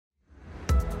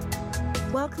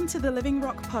Welcome to the Living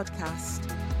Rock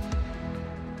Podcast.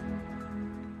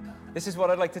 This is what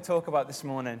I'd like to talk about this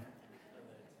morning,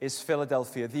 is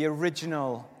Philadelphia, the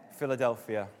original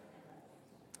Philadelphia.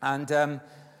 And,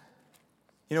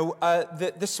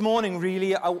 this morning,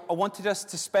 really, I wanted us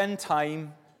to spend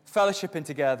time fellowshipping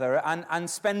together and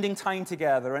spending time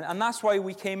together. And that's why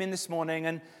we came in this morning,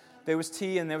 and there was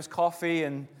tea and there was coffee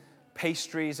and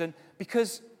pastries. And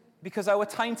because our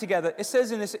time together, it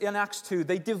says in Acts 2,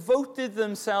 they devoted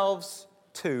themselves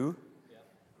to,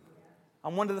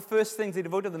 and one of the first things they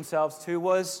devoted themselves to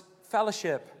was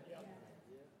fellowship.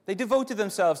 They devoted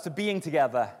themselves to being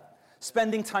together,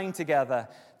 spending time together.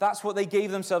 That's what they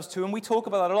gave themselves to, and we talk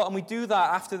about that a lot, and we do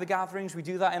that after the gatherings, we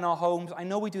do that in our homes. I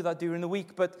know we do that during the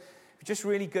week, but it's just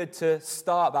really good to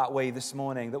start that way this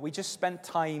morning, that we just spent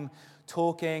time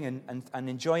talking and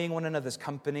enjoying one another's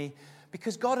company,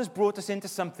 because God has brought us into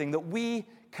something that we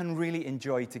can really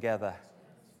enjoy together.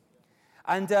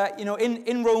 And,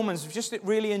 in Romans, we've just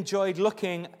really enjoyed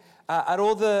looking at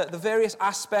all the various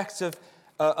aspects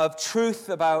of truth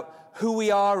about who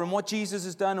we are and what Jesus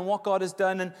has done and what God has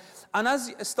done. And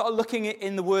as I start looking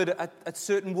in the Word at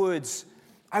certain words,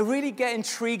 I really get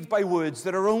intrigued by words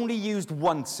that are only used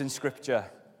once in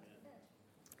Scripture.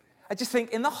 I just think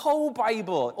in the whole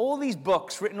Bible, all these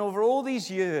books written over all these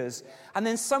years, and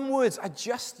then some words are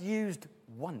just used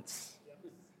once.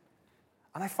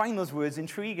 And I find those words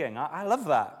intriguing. I love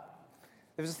that.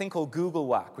 There's a thing called Google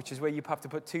Whack, which is where you have to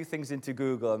put two things into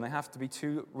Google, and they have to be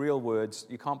two real words.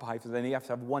 You can't put hyphens, then you have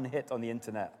to have one hit on the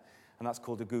internet, and that's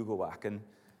called a Google Whack. And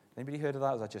anybody heard of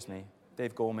that? Or is that just me?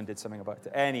 Dave Gorman did something about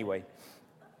it. Anyway,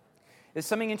 there's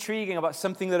something intriguing about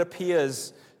something that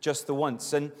appears just the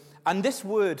once. And this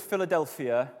word,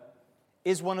 Philadelphia,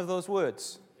 is one of those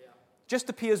words. Just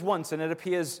appears once, and it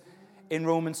appears in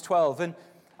Romans 12. And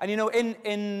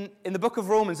in the book of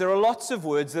Romans, there are lots of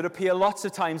words that appear lots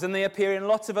of times, and they appear in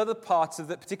lots of other parts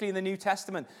of it, particularly in the New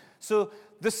Testament. So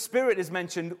the Spirit is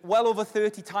mentioned well over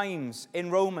 30 times in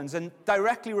Romans, and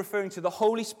directly referring to the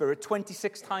Holy Spirit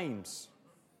 26 times.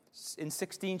 In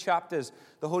 16 chapters,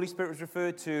 the Holy Spirit is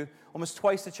referred to almost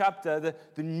twice a chapter,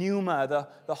 the pneuma,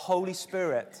 the Holy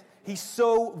Spirit. He's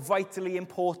so vitally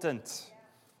important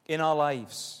in our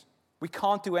lives. We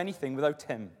can't do anything without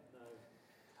Him.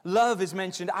 Love is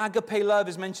mentioned, agape love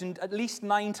is mentioned at least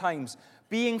 9 times.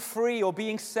 Being free or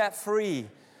being set free,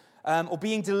 or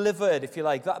being delivered, if you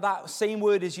like. That same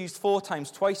word is used 4 times,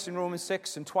 twice in Romans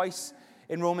 6 and twice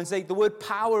in Romans 8. The word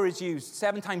power is used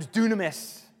 7 times,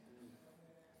 dunamis.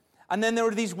 And then there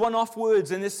are these one-off words,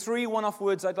 and there's 3 one-off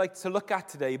words I'd like to look at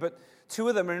today, but 2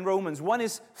 of them are in Romans. One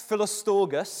is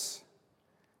Philostorgus,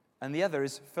 and the other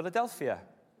is Philadelphia.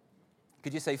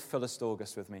 Could you say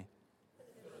Philostorgus with me?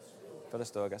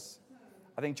 Philostorgus.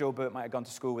 I think Joe Burt might have gone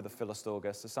to school with a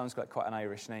Philostorgus. It sounds like quite an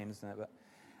Irish name, doesn't it?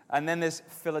 And then there's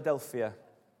Philadelphia.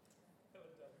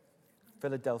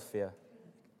 Philadelphia.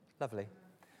 Lovely.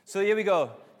 So here we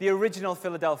go. The original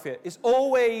Philadelphia is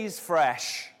always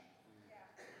fresh.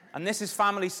 And this is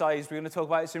family sized. We're going to talk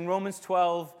about it. It's in Romans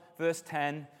 12, verse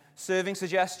 10. Serving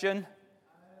suggestion.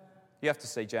 You have to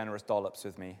say generous dollops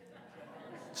with me.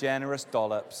 Generous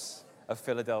dollops of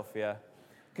Philadelphia.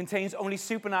 Contains only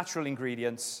supernatural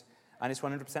ingredients, and it's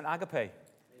 100% agape.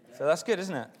 So that's good,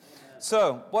 isn't it?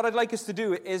 So what I'd like us to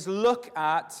do is look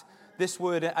at this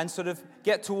word and sort of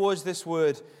get towards this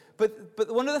word.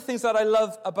 But one of the things that I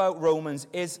love about Romans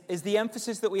is the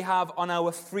emphasis that we have on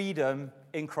our freedom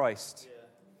in Christ.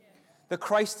 That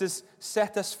Christ has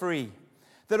set us free.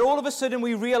 That all of a sudden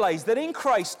we realize that in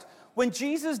Christ, when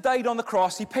Jesus died on the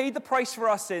cross, He paid the price for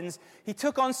our sins, He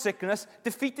took on sickness,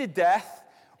 defeated death,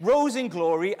 rose in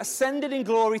glory, ascended in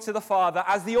glory to the Father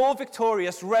as the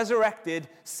all-victorious, resurrected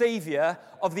Savior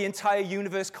of the entire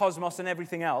universe, cosmos, and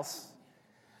everything else,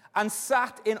 and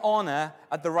sat in honor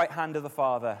at the right hand of the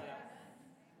Father.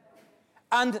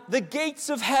 And the gates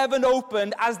of heaven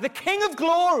opened as the King of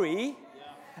glory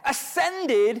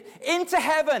ascended into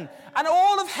heaven, and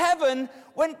all of heaven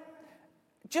went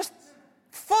just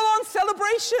full-on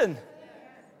celebration.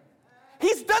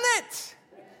 He's done it.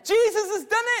 Jesus has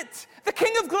done it. The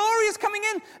King of glory is coming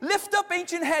in. Lift up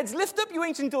ancient heads. Lift up you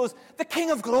ancient doors. The King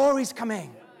of glory is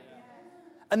coming.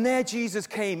 And there Jesus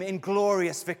came in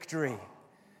glorious victory.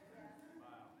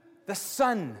 The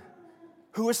Son,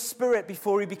 who was spirit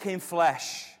before He became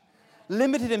flesh,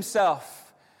 limited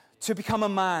Himself to become a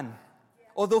man.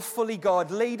 Although fully God,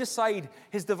 laid aside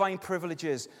His divine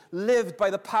privileges, lived by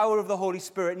the power of the Holy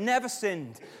Spirit, never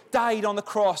sinned, died on the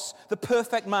cross, the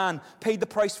perfect man, paid the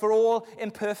price for all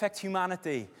imperfect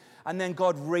humanity. And then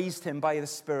God raised Him by the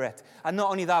Spirit. And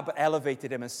not only that, but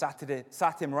elevated Him and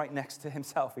sat Him right next to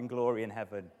Himself in glory in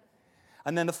heaven.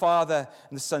 And then the Father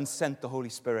and the Son sent the Holy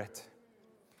Spirit.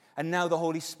 And now the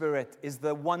Holy Spirit is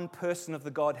the one person of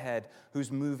the Godhead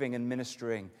who's moving and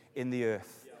ministering in the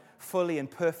earth, fully and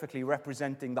perfectly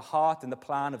representing the heart and the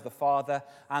plan of the Father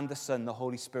and the Son. The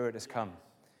Holy Spirit has come,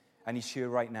 and he's here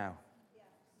right now.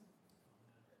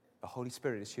 The Holy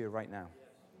Spirit is here right now.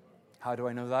 How do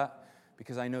I know that?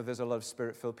 Because I know there's a lot of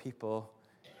Spirit-filled people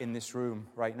in this room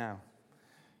right now.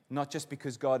 Not just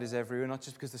because God is everywhere, not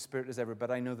just because the Spirit is everywhere,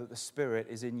 but I know that the Spirit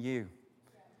is in you.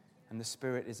 And the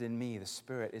Spirit is in me. The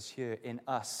Spirit is here in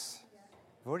us.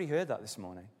 We've already heard that this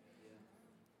morning.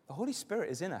 The Holy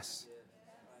Spirit is in us.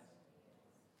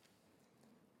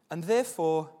 And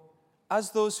therefore,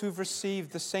 as those who've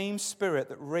received the same Spirit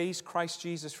that raised Christ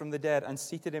Jesus from the dead and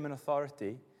seated him in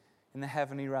authority in the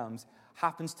heavenly realms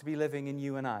happens to be living in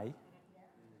you and I,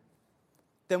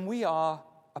 then we are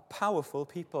a powerful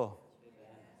people.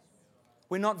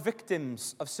 We're not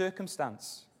victims of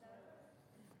circumstance.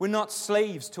 We're not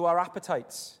slaves to our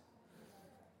appetites.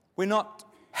 We're not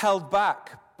held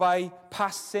back by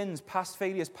past sins, past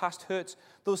failures, past hurts.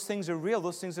 Those things are real.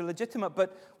 Those things are legitimate.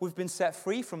 But we've been set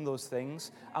free from those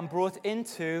things and brought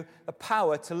into the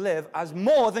power to live as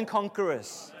more than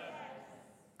conquerors.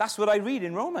 That's what I read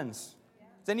in Romans.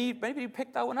 Does anybody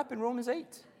pick that one up in Romans 8?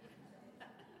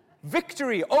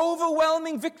 Victory,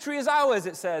 overwhelming victory is ours,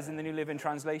 it says in the New Living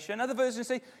Translation. Other versions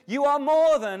say, you are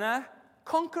more than a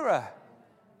conqueror.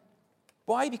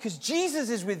 Why? Because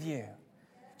Jesus is with you.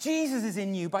 Jesus is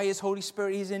in you by his Holy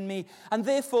Spirit. He's in me. And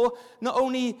therefore, not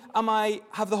only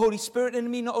have the Holy Spirit in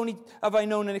me, not only have I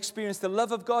known and experienced the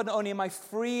love of God, not only am I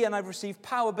free and I've received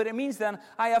power, but it means then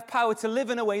I have power to live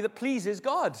in a way that pleases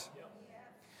God.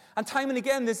 And time and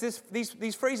again, there's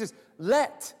these phrases,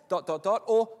 let, ...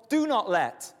 or do not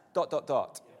let, ...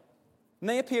 And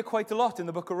they appear quite a lot in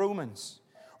the book of Romans.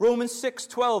 Romans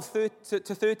 6:12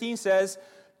 to 13 says,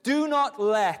 do not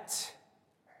let.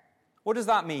 What does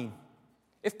that mean?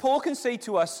 If Paul can say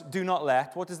to us, do not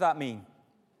let, what does that mean?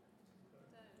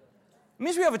 It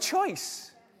means we have a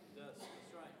choice.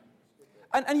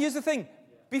 And here's the thing.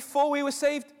 Before we were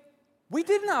saved, we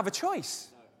didn't have a choice.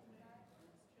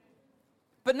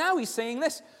 But now he's saying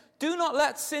this, do not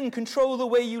let sin control the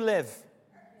way you live.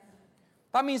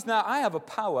 That means now I have a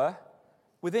power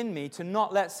within me to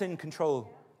not let sin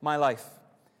control my life.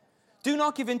 Do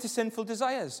not give in to sinful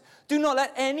desires. Do not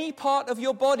let any part of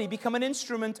your body become an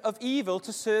instrument of evil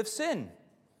to serve sin.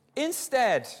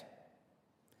 Instead,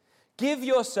 give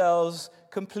yourselves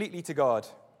completely to God.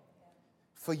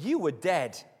 For you were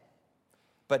dead,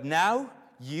 but now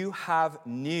you have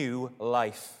new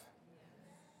life.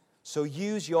 So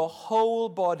use your whole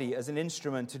body as an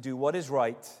instrument to do what is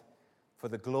right for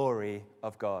the glory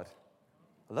of God.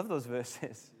 I love those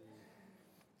verses.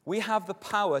 We have the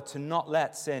power to not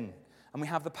let sin, and we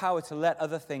have the power to let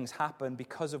other things happen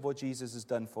because of what Jesus has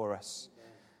done for us.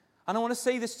 And I want to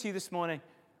say this to you this morning.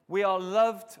 We are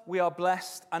loved, we are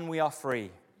blessed, and we are free.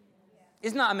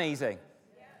 Isn't that amazing?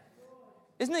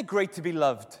 Isn't it great to be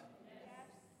loved?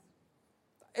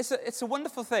 It's a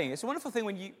wonderful thing. It's a wonderful thing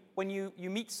when you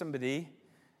meet somebody,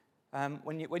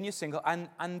 when you're single,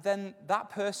 and then that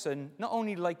person not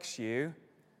only likes you,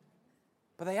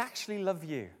 but they actually love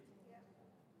you.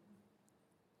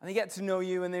 And they get to know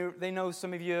you, and they know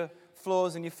some of your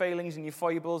flaws and your failings and your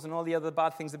foibles and all the other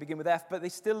bad things that begin with F, but they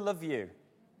still love you.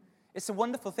 It's a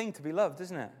wonderful thing to be loved,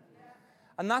 isn't it?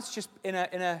 And that's just in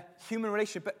a human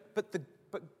relationship. But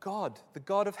God, the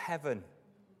God of heaven,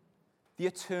 the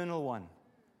eternal one,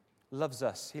 loves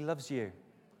us. He loves you.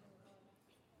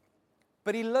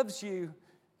 But he loves you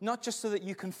not just so that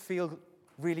you can feel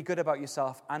really good about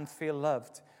yourself and feel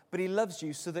loved, but he loves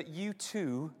you so that you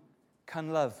too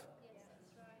can love.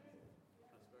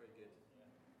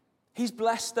 He's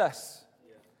blessed us.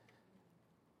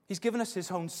 He's given us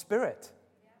his own Spirit.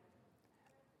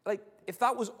 Like, if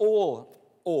that was all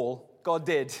God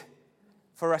did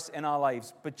for us in our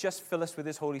lives, but just fill us with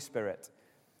his Holy Spirit.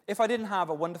 If I didn't have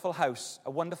a wonderful house,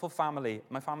 a wonderful family,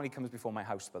 my family comes before my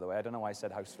house, by the way. I don't know why I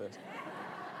said house first.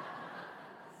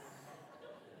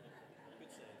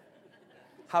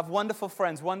 Have wonderful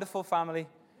friends, wonderful family,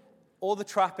 all the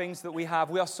trappings that we have.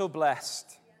 We are so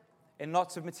blessed in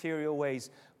lots of material ways.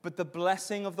 But the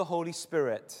blessing of the Holy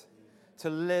Spirit to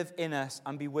live in us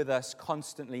and be with us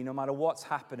constantly, no matter what's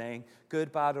happening,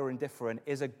 good, bad, or indifferent,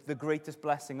 is the greatest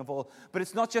blessing of all. But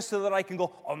it's not just so that I can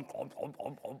go, I'm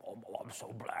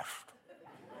so blessed.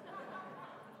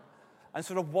 And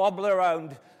sort of wobble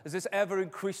around as this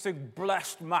ever-increasing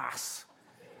blessed mass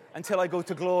until I go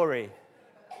to glory.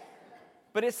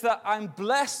 But it's that I'm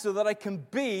blessed so that I can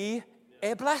be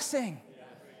a blessing.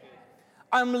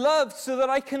 I'm loved so that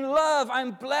I can love.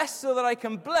 I'm blessed so that I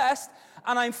can bless.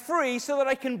 And I'm free so that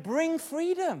I can bring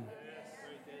freedom.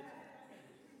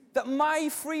 That my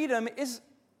freedom is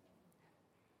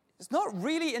not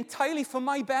really entirely for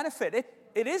my benefit.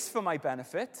 It is for my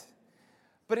benefit,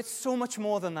 but it's so much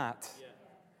more than that.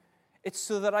 It's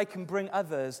so that I can bring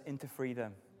others into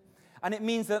freedom. And it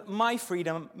means that my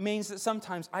freedom means that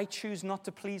sometimes I choose not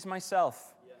to please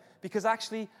myself. Because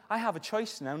actually, I have a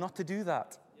choice now not to do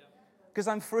that. Because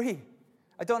I'm free.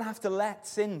 I don't have to let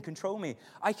sin control me.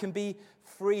 I can be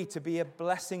free to be a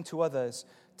blessing to others,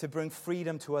 to bring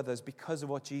freedom to others because of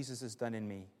what Jesus has done in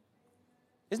me.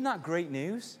 Isn't that great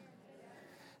news?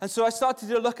 And so I started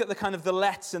to look at the kind of the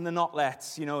lets and the not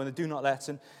lets, and the do not lets.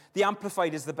 And the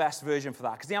Amplified is the best version for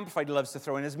that, because the Amplified loves to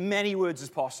throw in as many words as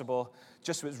possible,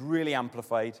 just so it's really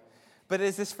amplified. But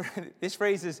there's this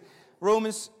phrase is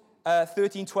Romans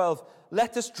 13:12.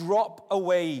 Let us drop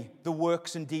away the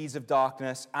works and deeds of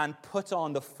darkness and put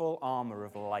on the full armor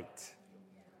of light.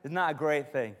 Isn't that a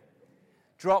great thing?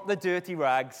 Drop the dirty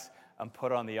rags and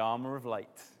put on the armor of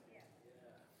light.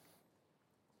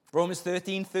 Romans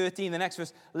 13:13, the next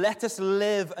verse. Let us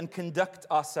live and conduct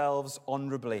ourselves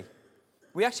honorably.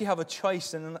 We actually have a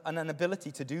choice and an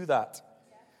ability to do that.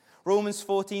 Romans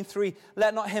 14:3.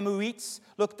 Let not him who eats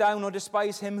look down or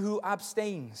despise him who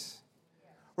abstains.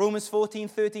 Romans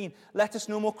 14:13. Let us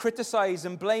no more criticize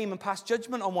and blame and pass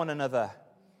judgment on one another.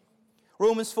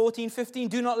 Romans 14:15.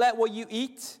 Do not let what you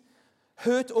eat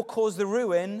hurt or cause the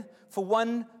ruin for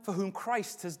one for whom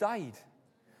Christ has died.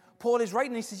 Paul is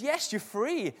writing, he says, yes, you're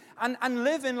free. And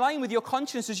live in line with your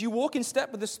conscience as you walk in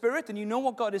step with the Spirit and you know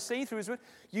what God is saying through his word.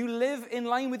 You live in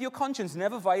line with your conscience.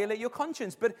 Never violate your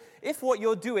conscience. But if what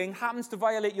you're doing happens to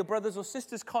violate your brother's or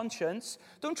sister's conscience,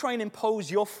 don't try and impose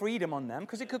your freedom on them,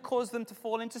 because it could cause them to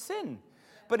fall into sin.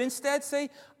 But instead say,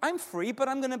 I'm free, but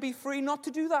I'm going to be free not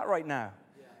to do that right now,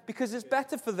 because it's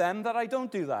better for them that I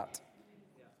don't do that.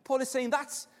 Paul is saying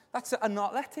that's a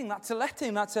not letting, that's a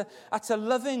letting, that's a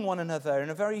loving one another in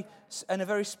a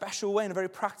very special way, in a very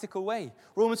practical way.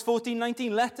 Romans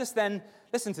 14:19, let us then,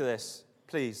 listen to this,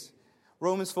 please.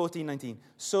 Romans 14:19.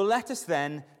 So let us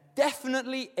then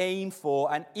definitely aim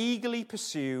for and eagerly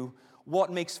pursue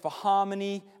what makes for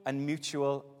harmony and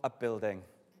mutual upbuilding.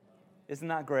 Isn't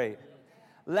that great?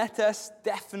 Let us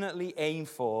definitely aim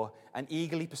for and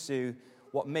eagerly pursue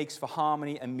what makes for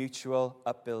harmony and mutual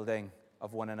upbuilding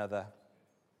of one another.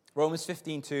 Romans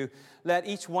 15:2, let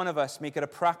each one of us make it a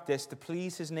practice to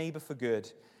please his neighbor for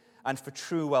good and for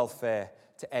true welfare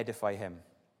to edify him.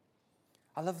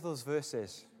 I love those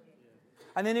verses.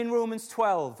 And then in Romans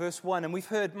 12, verse 1, and we've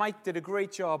heard Mike did a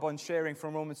great job on sharing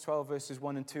from Romans 12, verses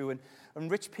 1 and 2,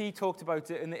 and Rich P. talked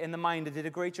about it in the Mind and did a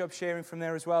great job sharing from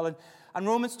there as well. And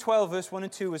Romans 12, verse 1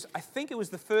 and 2 was, I think it was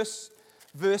the first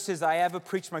verses I ever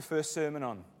preached my first sermon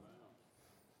on.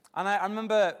 And I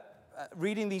remember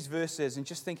reading these verses and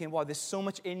just thinking, wow, there's so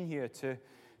much in here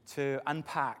to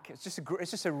unpack. It's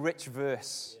just a rich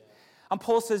verse. And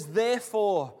Paul says,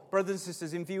 therefore, brothers and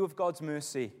sisters, in view of God's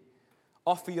mercy,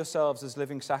 offer yourselves as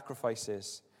living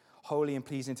sacrifices, holy and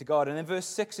pleasing to God. And in verse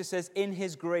 6 it says, in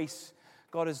his grace,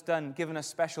 God has given us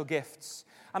special gifts.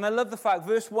 And I love the fact,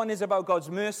 verse 1 is about God's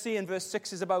mercy and verse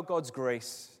 6 is about God's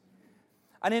grace.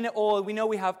 And in it all, we know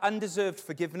we have undeserved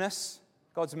forgiveness,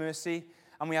 God's mercy,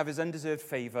 and we have his undeserved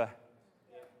favor,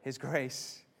 his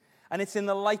grace. And it's in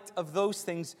the light of those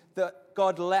things that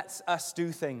God lets us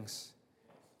do things.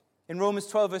 In Romans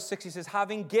 12, verse 6, he says,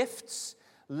 having gifts,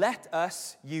 let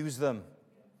us use them.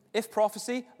 If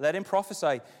prophecy, let him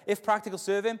prophesy. If practical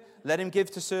serving, let him give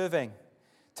to serving.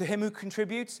 To him who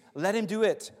contributes, let him do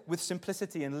it with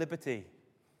simplicity and liberty.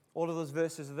 All of those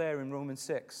verses are there in Romans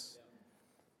 6.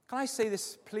 Can I say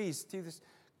this, please?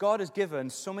 God has given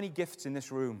so many gifts in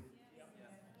this room.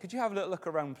 Could you have a little look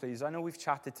around, please? I know we've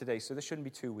chatted today, so this shouldn't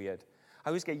be too weird. I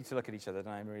always get you to look at each other, and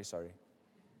I'm really sorry.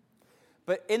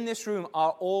 But in this room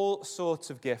are all sorts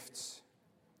of gifts.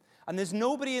 And there's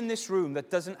nobody in this room that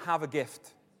doesn't have a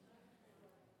gift.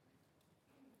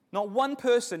 Not one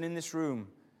person in this room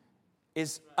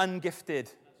is ungifted.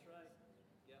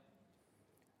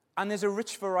 And there's a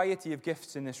rich variety of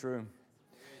gifts in this room.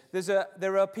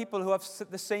 There are people who have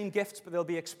the same gifts, but they'll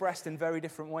be expressed in very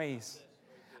different ways.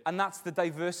 And that's the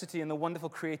diversity and the wonderful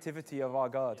creativity of our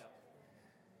God.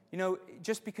 You know,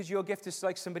 just because your gift is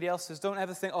like somebody else's, don't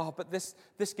ever think, oh, but this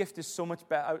gift is so much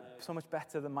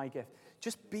better than my gift.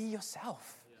 Just be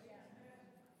yourself.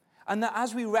 And that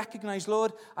as we recognize,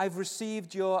 Lord, I've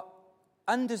received your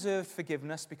undeserved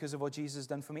forgiveness because of what Jesus has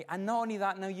done for me. And not only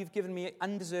that, now you've given me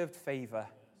undeserved favor.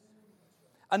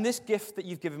 And this gift that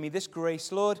you've given me, this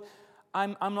grace, Lord,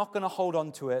 I'm not going to hold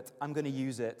on to it. I'm going to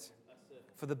use it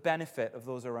for the benefit of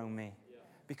those around me,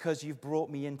 because you've brought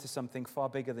me into something far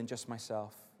bigger than just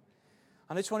myself.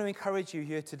 And I just want to encourage you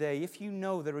here today, if you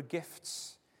know there are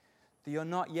gifts that you're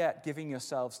not yet giving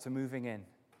yourselves to moving in,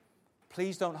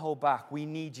 please don't hold back. We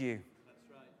need you. That's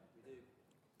right, we do.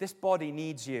 This body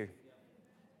needs you.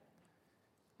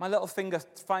 My little finger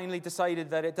finally decided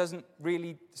that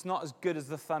it's not as good as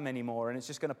the thumb anymore, and it's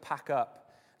just going to pack up.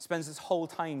 It spends its whole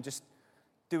time just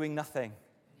doing nothing.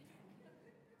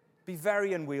 Be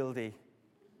very unwieldy.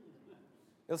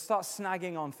 It'll start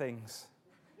snagging on things.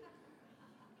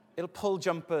 It'll pull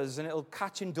jumpers, and it'll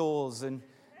catch in doors and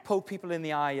poke people in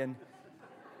the eye, and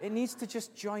it needs to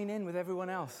just join in with everyone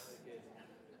else.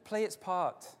 Play its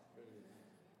part.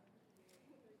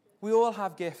 We all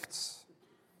have gifts.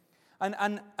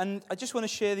 And I just want to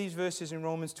share these verses in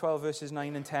Romans 12, verses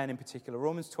 9 and 10 in particular.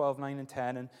 Romans 12, 9 and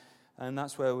 10, and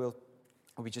that's where we'll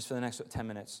be just for the next 10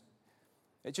 minutes.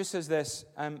 It just says this,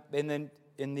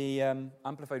 in the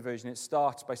Amplified Version, it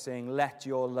starts by saying, let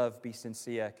your love be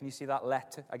sincere. Can you see that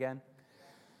let again?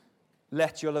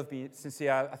 Let your love be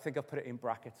sincere. I think I've put it in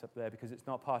brackets up there because it's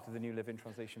not part of the New Living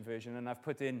Translation version, and I've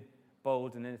put in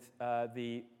bold and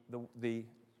the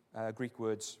Greek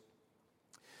words.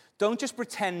 Don't just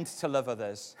pretend to love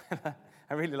others.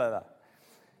 I really like that.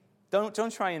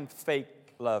 Don't try and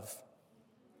fake love.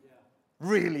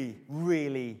 Really,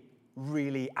 really,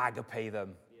 really agape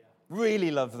them.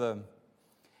 Really love them.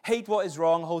 Hate what is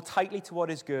wrong. Hold tightly to what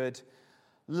is good.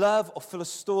 Love or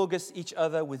philostorgus each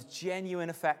other with genuine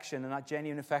affection. And that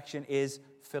genuine affection is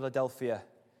Philadelphia.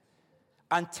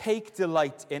 And take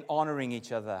delight in honoring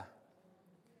each other.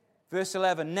 Verse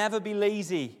 11, never be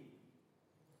lazy.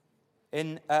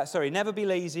 Never be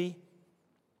lazy,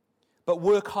 but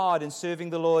work hard in serving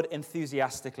the Lord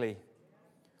enthusiastically.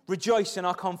 Rejoice in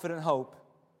our confident hope.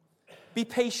 Be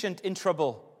patient in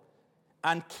trouble,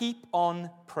 and keep on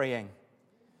praying.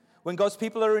 When God's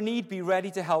people are in need, be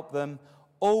ready to help them.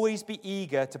 Always be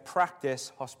eager to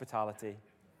practice hospitality.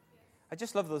 I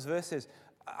just love those verses.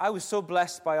 I was so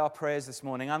blessed by our prayers this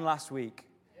morning and last week.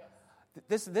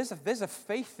 There's a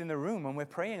faith in the room when we're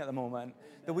praying at the moment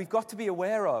that we've got to be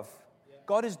aware of.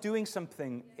 God is doing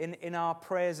something in our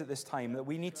prayers at this time that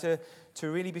we need to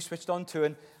really be switched on to.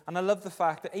 And I love the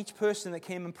fact that each person that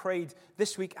came and prayed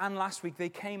this week and last week, they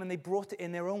came and they brought it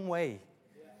in their own way.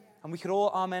 And we could all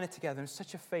amen it together. There's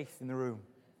such a faith in the room.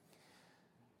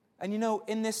 And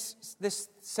in this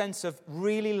sense of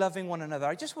really loving one another,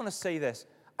 I just want to say this.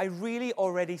 I really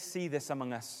already see this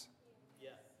among us.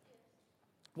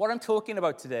 What I'm talking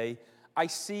about today, I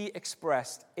see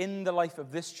expressed in the life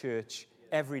of this church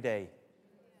every day.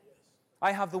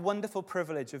 I have the wonderful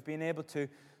privilege of being able to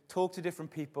talk to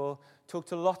different people, talk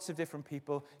to lots of different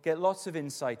people, get lots of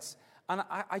insights. And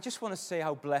I just want to say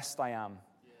how blessed I am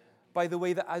by the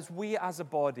way that as we as a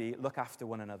body look after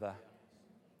one another.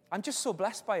 I'm just so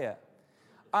blessed by it.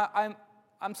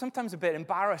 I'm sometimes a bit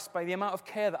embarrassed by the amount of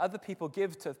care that other people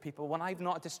give to people when I've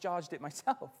not discharged it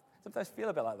myself. Sometimes I feel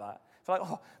a bit like that. It's like,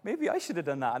 maybe I should have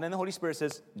done that. And then the Holy Spirit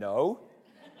says, no.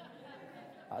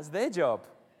 That's their job.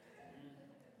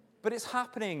 But it's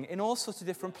happening in all sorts of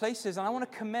different places, and I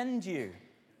want to commend you.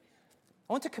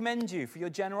 I want to commend you for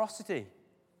your generosity,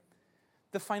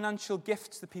 the financial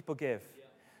gifts that people give,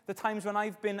 the times when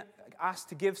I've been asked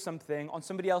to give something on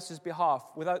somebody else's behalf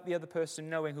without the other person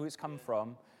knowing who it's come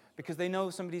from, because they know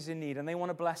somebody's in need, and they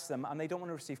want to bless them, and they don't want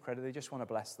to receive credit, they just want to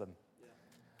bless them.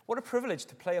 What a privilege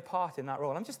to play a part in that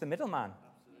role. I'm just the middleman.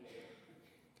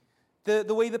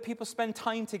 The way that people spend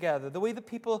time together, the way that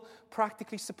people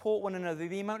practically support one another,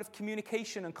 the amount of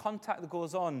communication and contact that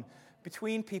goes on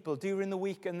between people during the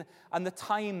week, and the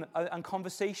time and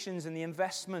conversations and the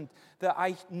investment that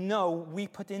I know we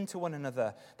put into one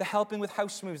another. The helping with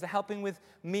house moves, the helping with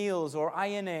meals or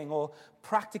ironing or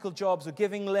practical jobs or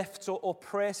giving lifts or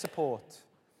prayer support.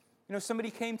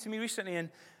 Somebody came to me recently and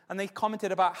they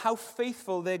commented about how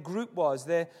faithful their group was,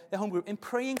 their home group, in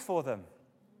praying for them.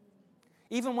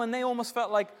 Even when they almost felt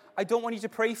like, I don't want you to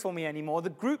pray for me anymore, the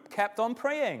group kept on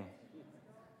praying.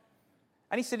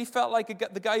 And he said he felt like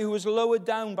the guy who was lowered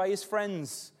down by his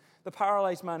friends, the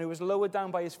paralyzed man who was lowered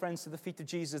down by his friends to the feet of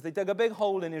Jesus. They dug a big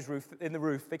hole in the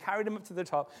roof. They carried him up to the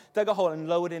top, dug a hole and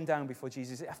lowered him down before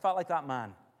Jesus. I felt like that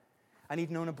man. And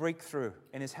he'd known a breakthrough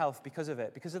in his health because of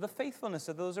it, because of the faithfulness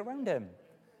of those around him.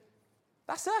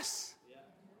 That's us.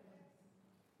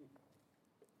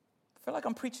 I feel like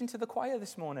I'm preaching to the choir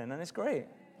this morning, and it's great.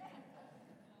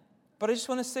 But I just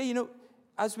want to say,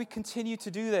 as we continue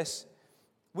to do this,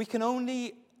 we can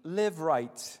only live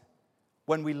right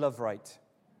when we love right.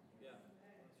 Yeah,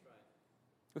 that's right.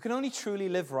 We can only truly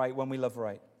live right when we love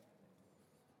right.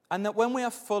 And that when we are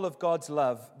full of God's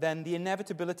love, then the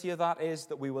inevitability of that is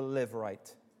that we will live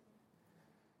right.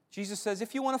 Jesus says,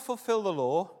 if you want to fulfill the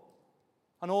law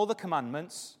and all the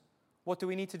commandments, what do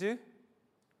we need to do?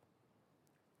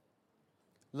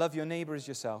 Love your neighbor as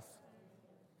yourself.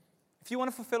 If you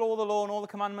want to fulfill all the law and all the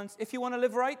commandments, if you want to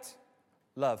live right,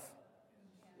 love.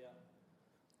 Yeah.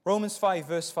 Romans 5,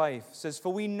 verse 5 says,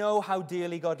 for we know how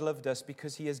dearly God loved us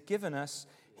because he has given us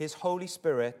his Holy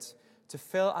Spirit to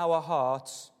fill our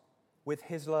hearts with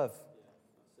his love.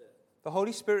 The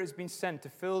Holy Spirit has been sent to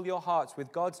fill your hearts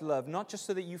with God's love, not just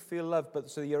so that you feel loved,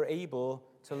 but so that you're able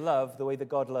to love the way that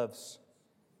God loves.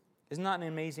 Isn't that an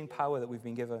amazing power that we've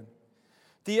been given?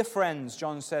 Dear friends,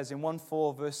 John says in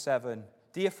 1:4, verse 7,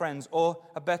 dear friends, or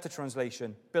a better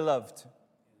translation, beloved,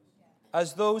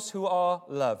 as those who are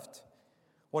loved.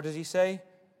 What does he say?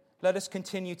 Let us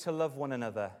continue to love one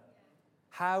another.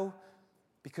 How?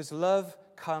 Because love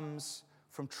comes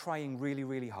from trying really,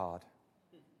 really hard.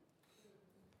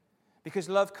 Because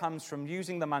love comes from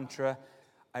using the mantra,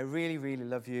 I really, really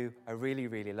love you, I really,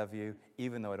 really love you,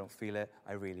 even though I don't feel it,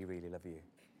 I really, really love you.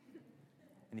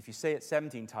 And if you say it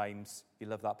 17 times, you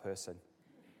love that person.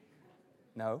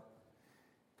 No.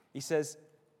 He says,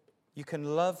 you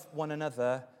can love one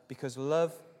another because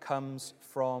love comes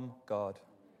from God.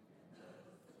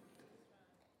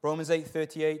 Romans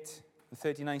 8:38 and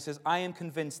 39 says, I am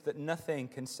convinced that nothing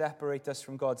can separate us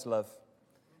from God's love.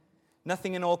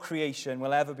 Nothing in all creation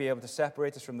will ever be able to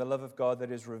separate us from the love of God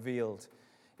that is revealed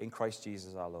in Christ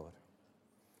Jesus our Lord.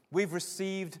 We've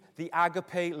received the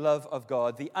agape love of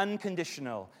God, the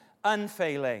unconditional,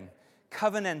 unfailing,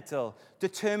 covenantal,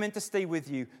 determined to stay with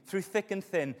you through thick and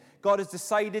thin. God has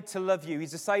decided to love you.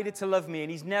 He's decided to love me,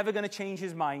 and he's never going to change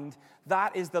his mind.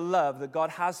 That is the love that God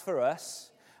has for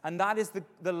us, and that is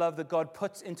the love that God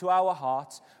puts into our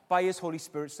hearts by his Holy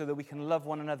Spirit so that we can love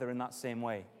one another in that same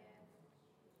way.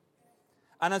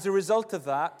 And as a result of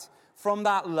that, from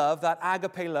that love, that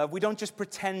agape love, we don't just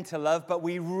pretend to love, but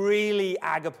we really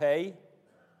agape.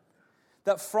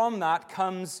 That from that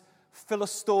comes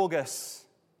Philostorgus.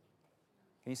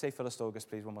 Can you say Philostorgus,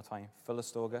 please, one more time?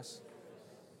 Philostorgus.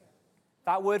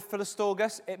 That word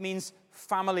Philostorgus, it means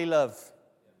family love.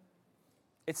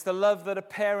 It's the love that a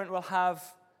parent will have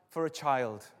for a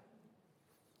child.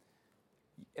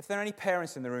 If there are any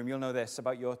parents in the room, you'll know this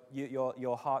about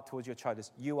your heart towards your child is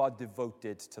you are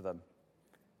devoted to them.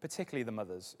 Particularly the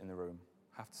mothers in the room,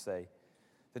 I have to say.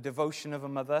 The devotion of a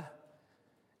mother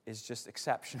is just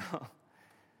exceptional.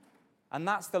 And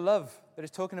that's the love that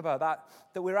it's talking about,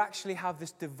 that we actually have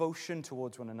this devotion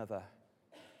towards one another.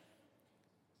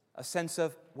 A sense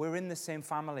of we're in the same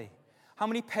family. How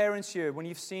many parents here, when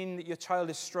you've seen that your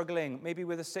child is struggling, maybe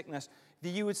with a sickness, that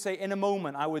you would say, in a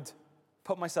moment, I would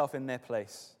put myself in their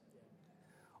place?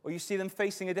 Or you see them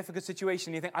facing a difficult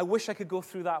situation, and you think, I wish I could go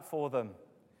through that for them.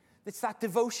 It's that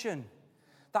devotion,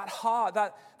 that heart,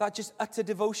 that just utter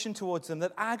devotion towards them,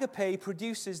 that agape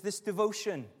produces this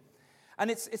devotion.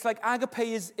 And it's like agape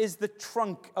is the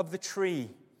trunk of the tree.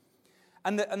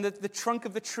 And the trunk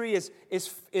of the tree is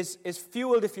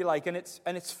fueled, if you like, and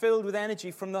it's filled with energy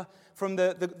from the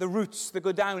roots that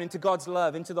go down into God's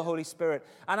love, into the Holy Spirit.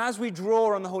 And as we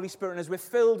draw on the Holy Spirit, and as we're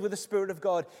filled with the Spirit of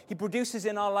God, he produces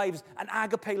in our lives an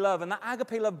agape love. And that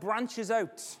agape love branches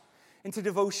out into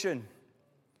devotion.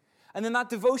 And then that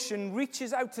devotion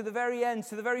reaches out to the very end,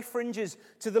 to the very fringes,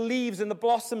 to the leaves and the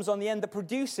blossoms on the end that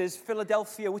produces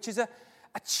Philadelphia, which is a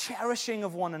cherishing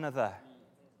of one another.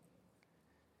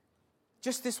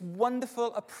 Just this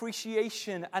wonderful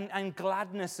appreciation and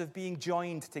gladness of being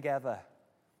joined together.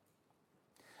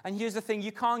 And here's the thing,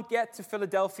 you can't get to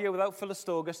Philadelphia without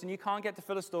Philostorgus, and you can't get to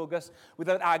Philostorgus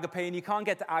without agape, and you can't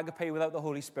get to agape without the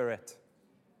Holy Spirit.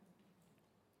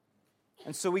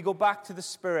 And so we go back to the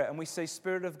Spirit and we say,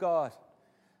 Spirit of God,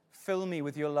 fill me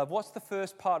with your love. What's the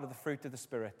first part of the fruit of the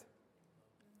Spirit?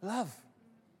 Love.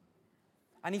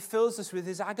 And he fills us with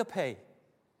his agape.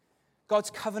 God's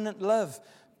covenant love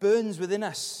burns within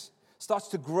us, starts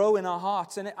to grow in our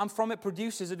hearts, and from it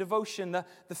produces a devotion, the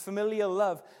familial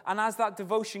love. And as that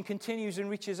devotion continues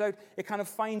and reaches out, it kind of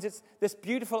finds this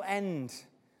beautiful end.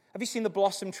 Have you seen the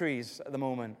blossom trees at the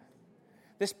moment?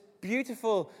 This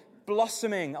beautiful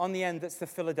blossoming on the end, that's the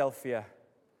Philadelphia.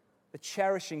 The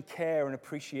cherishing care and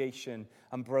appreciation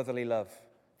and brotherly love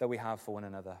that we have for one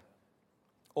another.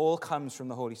 All comes from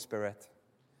the Holy Spirit.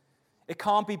 It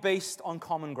can't be based on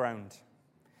common ground.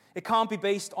 It can't be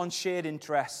based on shared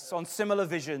interests, on similar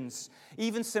visions,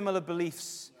 even similar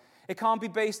beliefs. It can't be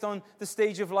based on the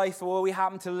stage of life or where we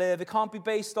happen to live. It can't be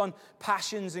based on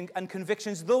passions and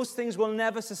convictions. Those things will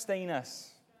never sustain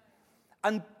us.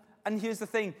 And here's the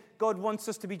thing. God wants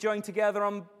us to be joined together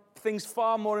on things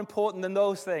far more important than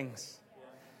those things.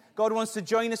 God wants to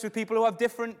join us with people who have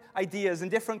different ideas and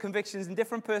different convictions and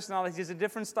different personalities and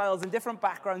different styles and different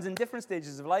backgrounds and different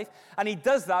stages of life. And he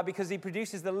does that because he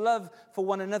produces the love for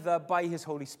one another by his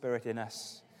Holy Spirit in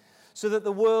us. So that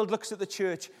the world looks at the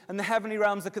church and the heavenly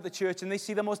realms look at the church and they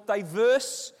see the most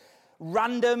diverse,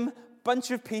 random bunch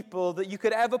of people that you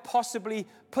could ever possibly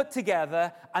put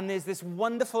together. And there's this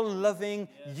wonderful, loving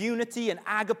unity and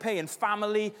agape and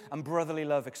family and brotherly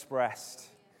love expressed.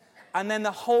 And then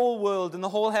the whole world and the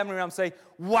whole heavenly realm say,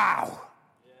 wow,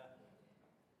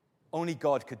 only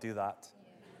God could do that.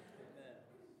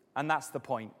 And that's the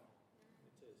point.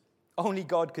 Only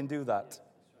God can do that.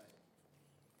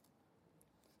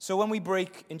 So when we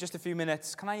break in just a few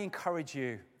minutes, can I encourage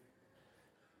you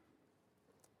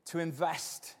to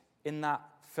invest in that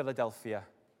Philadelphia?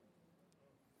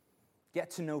 Get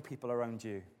to know people around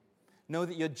you. Know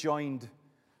that you're joined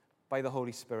by the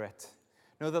Holy Spirit.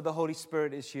 Know that the Holy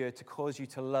Spirit is here to cause you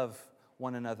to love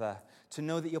one another, to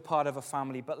know that you're part of a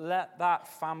family, but let that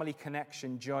family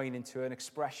connection join into an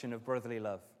expression of brotherly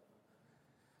love,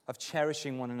 of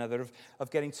cherishing one another,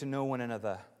 of getting to know one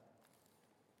another.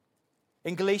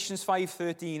 In Galatians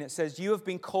 5:13, it says, "You have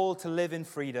been called to live in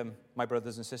freedom, my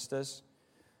brothers and sisters.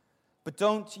 But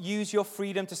don't use your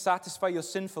freedom to satisfy your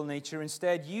sinful nature.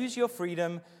 Instead, use your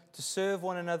freedom to serve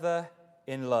one another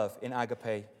in love, in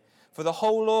agape. For the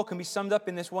whole law can be summed up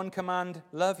in this one command: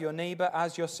 love your neighbor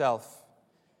as yourself.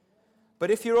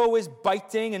 But if you're always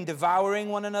biting and devouring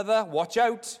one another, watch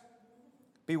out.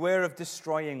 Beware of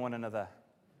destroying one another."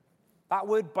 That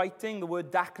word biting, the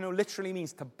word dakno, literally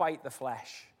means to bite the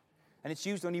flesh. And it's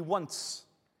used only once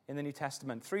in the New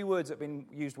Testament. 3 words have been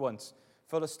used once.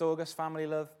 Philistogos, family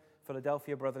love;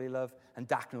 Philadelphia, brotherly love; and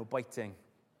dakno, biting.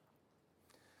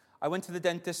 I went to the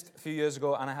dentist a few years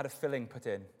ago and I had a filling put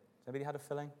in. Has anybody had a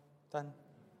filling done?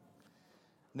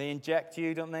 They inject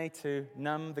you, don't they, to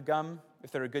numb the gum?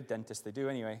 If they're a good dentist, they do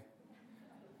anyway.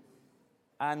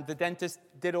 And the dentist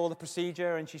did all the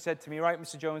procedure, and she said to me, "Right,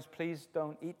 Mr. Jones, please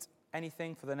don't eat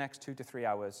anything for the next 2 to 3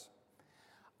 hours."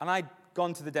 And I'd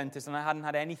gone to the dentist, and I hadn't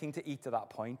had anything to eat at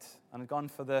that point. And I'd gone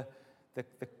for the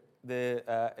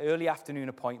early afternoon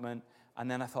appointment, and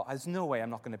then I thought, there's no way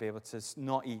I'm not going to be able to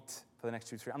not eat for the next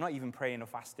 2 to 3. I'm not even praying or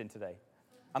fasting today.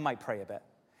 I might pray a bit.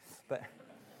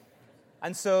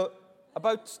 And so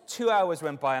about 2 hours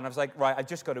went by, and I was like, right, I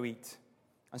just got to eat.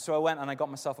 And so I went and I got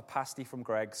myself a pasty from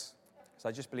Greg's. So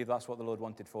I just believe that's what the Lord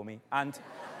wanted for me. And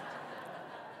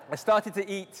I started to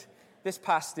eat this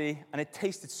pasty, and it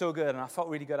tasted so good, and I felt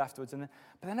really good afterwards. But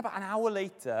then about an hour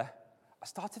later, I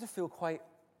started to feel quite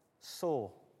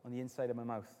sore on the inside of my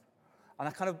mouth. And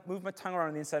I kind of moved my tongue around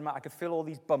on the inside of my mouth. I could feel all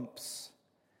these bumps.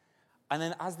 And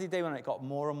then as the day went on, it got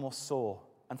more and more sore.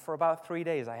 And for about 3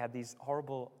 days, I had these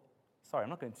horrible... Sorry, I'm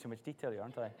not going into too much detail here,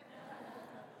 aren't I?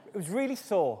 It was really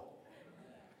sore.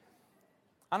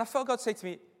 And I felt God say to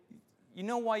me, you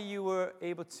know why you were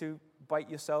able to bite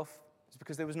yourself? It's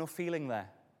because there was no feeling there.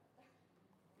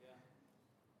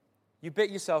 You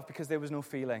bit yourself because there was no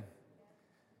feeling.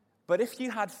 But if you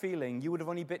had feeling, you would have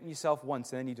only bitten yourself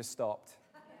once and then you just stopped.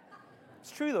 It's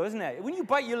true though, isn't it? When you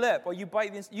bite your lip or you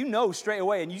bite this, you know straight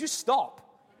away and you just stop.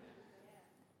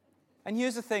 And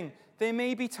here's the thing. There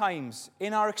may be times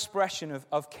in our expression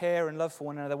of care and love for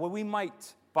one another where we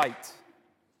might bite.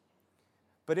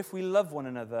 But if we love one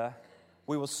another,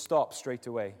 we will stop straight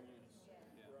away.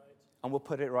 And we'll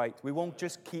put it right. We won't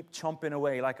just keep chomping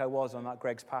away like I was on that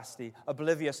Greg's pasty,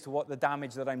 oblivious to what the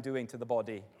damage that I'm doing to the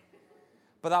body.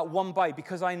 But that one bite,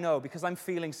 because I know, because I'm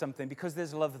feeling something, because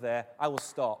there's love there, I will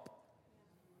stop.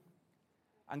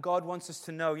 And God wants us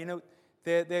to know,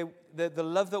 the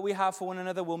love that we have for one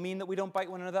another will mean that we don't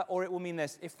bite one another, or it will mean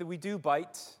this. If we do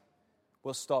bite,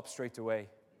 we'll stop straight away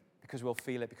because we'll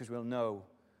feel it, because we'll know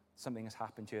something has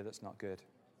happened here that's not good.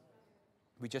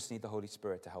 We just need the Holy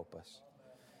Spirit to help us.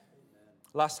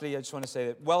 Lastly, I just want to say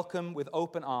that welcome with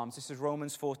open arms. This is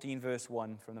Romans 14, verse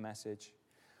 1 from the Message.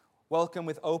 Welcome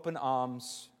with open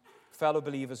arms, fellow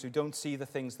believers who don't see the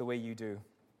things the way you do.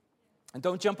 And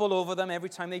don't jump all over them every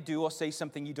time they do or say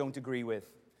something you don't agree with.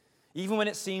 Even when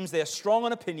it seems they're strong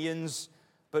on opinions,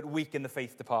 but weak in the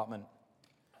faith department.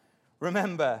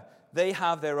 Remember, they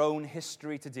have their own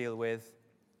history to deal with.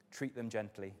 Treat them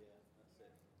gently.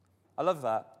 I love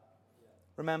that.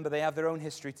 Remember, they have their own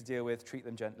history to deal with. Treat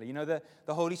them gently. The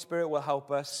Holy Spirit will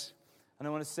help us. And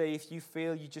I want to say, if you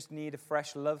feel you just need a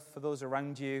fresh love for those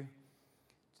around you,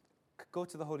 go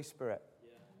to the Holy Spirit.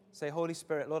 Say, Holy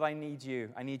Spirit, Lord, I need you.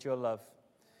 I need your love.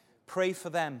 Pray for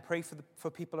them. Pray for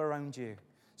people around you.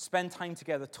 Spend time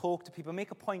together. Talk to people. Make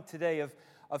a point today of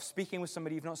of speaking with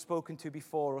somebody you've not spoken to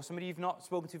before or somebody you've not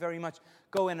spoken to very much.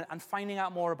 Go in and finding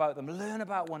out more about them. Learn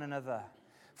about one another.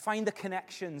 Find the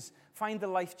connections. Find the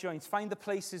life joints. Find the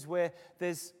places where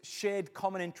there's shared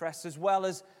common interests as well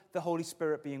as the Holy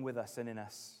Spirit being with us and in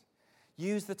us.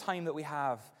 Use the time that we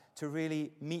have to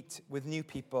really meet with new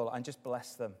people and just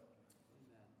bless them.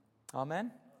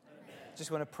 Amen?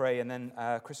 Just want to pray, and then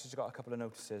Chris has got a couple of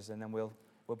notices, and then we'll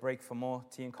break for more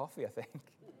tea and coffee, I think.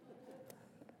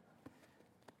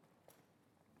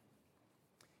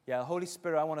 Yeah, Holy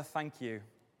Spirit, I want to thank you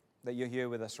that you're here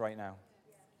with us right now.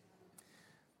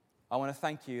 I want to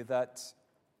thank you that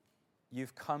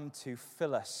you've come to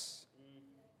fill us.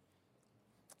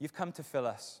 You've come to fill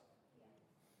us.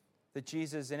 That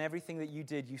Jesus, in everything that you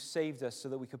did, you saved us so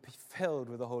that we could be filled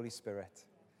with the Holy Spirit.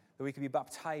 That we could be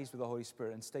baptized with the Holy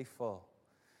Spirit and stay full.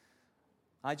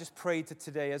 I just prayed that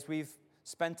today, as we've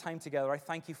spent time together, I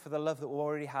thank you for the love that we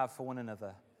already have for one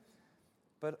another.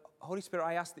 But Holy Spirit,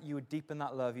 I ask that you would deepen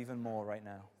that love even more right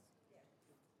now.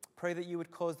 Pray that you would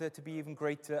cause there to be even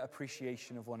greater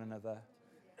appreciation of one another,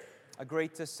 a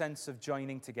greater sense of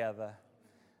joining together,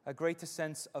 a greater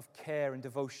sense of care and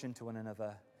devotion to one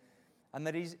another. And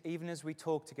that even as we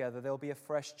talk together, there'll be a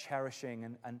fresh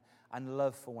cherishing and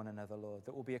love for one another, Lord,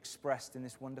 that will be expressed in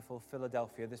this wonderful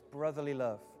Philadelphia, this brotherly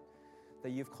love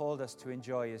that you've called us to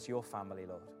enjoy as your family,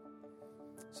 Lord.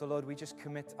 So, Lord, we just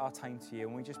commit our time to you,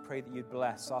 and we just pray that you'd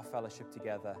bless our fellowship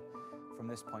together from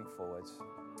this point forwards.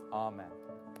 Amen.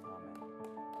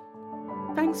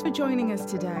 Amen. Thanks for joining us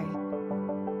today.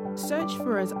 Search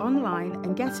for us online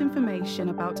and get information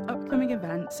about upcoming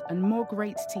events and more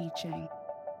great teaching.